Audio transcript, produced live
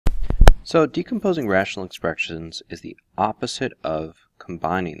So decomposing rational expressions is the opposite of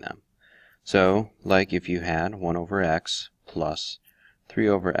combining them. So, like if you had 1 over x plus 3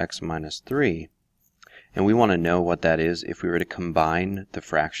 over x minus 3, and we want to know what that is if we were to combine the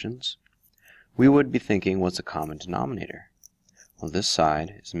fractions, we would be thinking, what's the common denominator? Well, this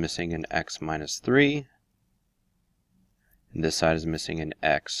side is missing an x minus 3, and this side is missing an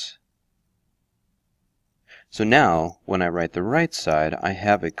x. So now, when I write the right side, I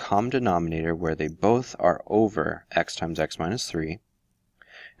have a common denominator where they both are over x times x minus 3.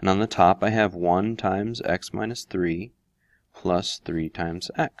 And on the top, I have 1 times x minus 3 plus 3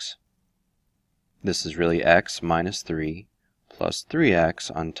 times x. This is really x minus 3 plus 3x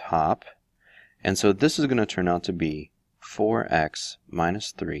on top. And so this is going to turn out to be 4x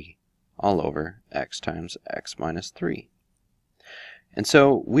minus 3 all over x times x minus 3. And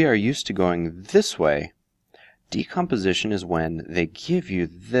so we are used to going this way. Decomposition is when they give you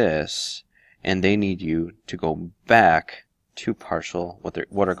this and they need you to go back to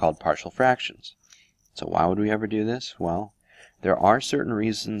what are called partial fractions. So why would we ever do this? Well, there are certain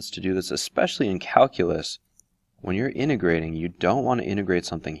reasons to do this, especially in calculus. When you're integrating, you don't want to integrate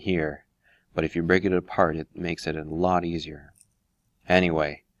something here, but if you break it apart, it makes it a lot easier.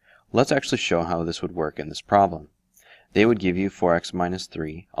 Anyway, let's actually show how this would work in this problem. They would give you 4x minus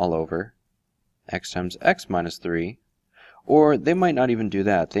 3 all over x times x minus 3, or they might not even do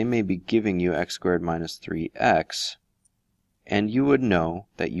that. They may be giving you x squared minus 3x, and you would know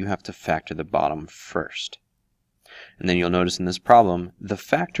that you have to factor the bottom first. And then you'll notice in this problem, the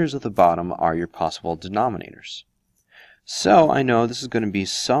factors of the bottom are your possible denominators. So I know this is going to be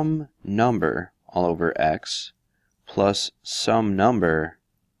some number all over x plus some number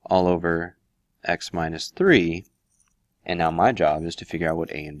all over x minus 3. And now my job is to figure out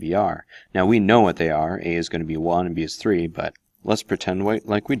what a and b are. Now we know what they are. A is going to be 1 and b is 3, but let's pretend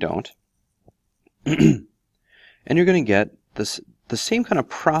like we don't. And you're going to get the same kind of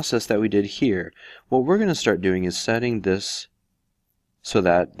process that we did here. What we're going to start doing is setting this so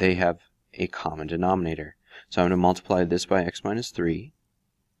that they have a common denominator. So I'm going to multiply this by x minus 3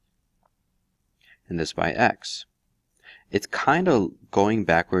 and this by x. It's kind of going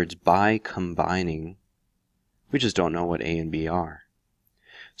backwards by combining. We just don't know what a and b are.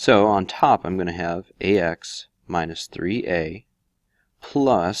 So on top, I'm going to have ax minus 3a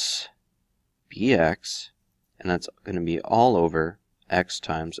plus bx, and that's going to be all over x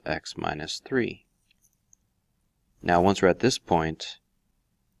times x minus 3. Now, once we're at this point,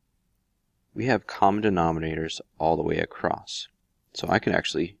 we have common denominators all the way across. So I can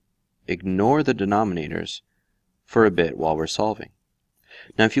actually ignore the denominators for a bit while we're solving.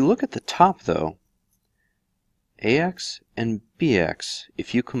 Now, if you look at the top, though, ax and bx,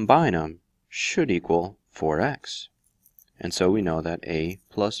 if you combine them, should equal 4x. And so we know that a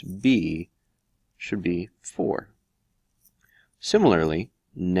plus b should be 4. Similarly,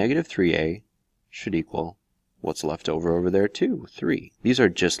 negative 3a should equal what's left over there too, 3. These are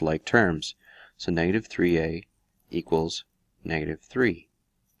just like terms. So negative 3a equals negative 3.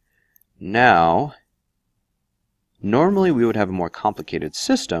 Now, normally we would have a more complicated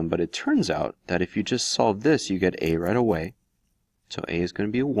system, but it turns out that if you just solve this, you get a right away. So a is going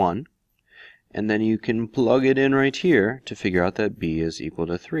to be 1. And then you can plug it in right here to figure out that b is equal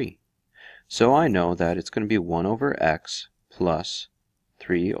to 3. So I know that it's going to be 1 over x plus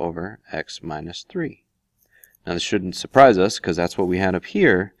 3 over x minus 3. Now this shouldn't surprise us because that's what we had up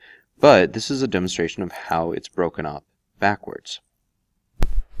here, but this is a demonstration of how it's broken up backwards.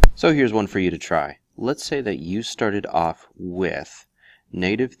 So here's one for you to try. Let's say that you started off with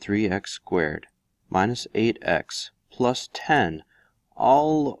negative 3x squared minus 8x plus 10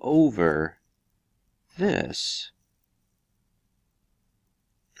 all over this.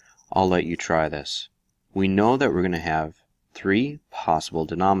 I'll let you try this. We know that we're going to have 3 possible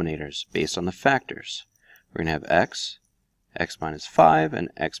denominators based on the factors. We're going to have x, x minus 5, and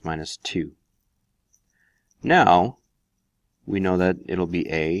x minus 2. Now, we know that it'll be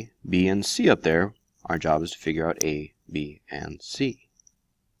a, b, and c up there. Our job is to figure out a, b, and c.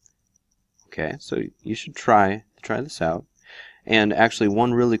 Okay, so you should try this out. And actually,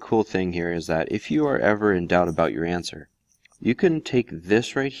 one really cool thing here is that if you are ever in doubt about your answer, you can take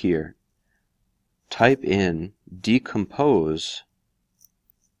this right here, type in decompose,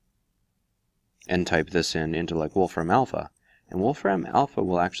 and type this into like Wolfram Alpha. And Wolfram Alpha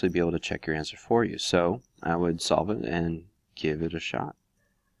will actually be able to check your answer for you. So I would solve it and give it a shot.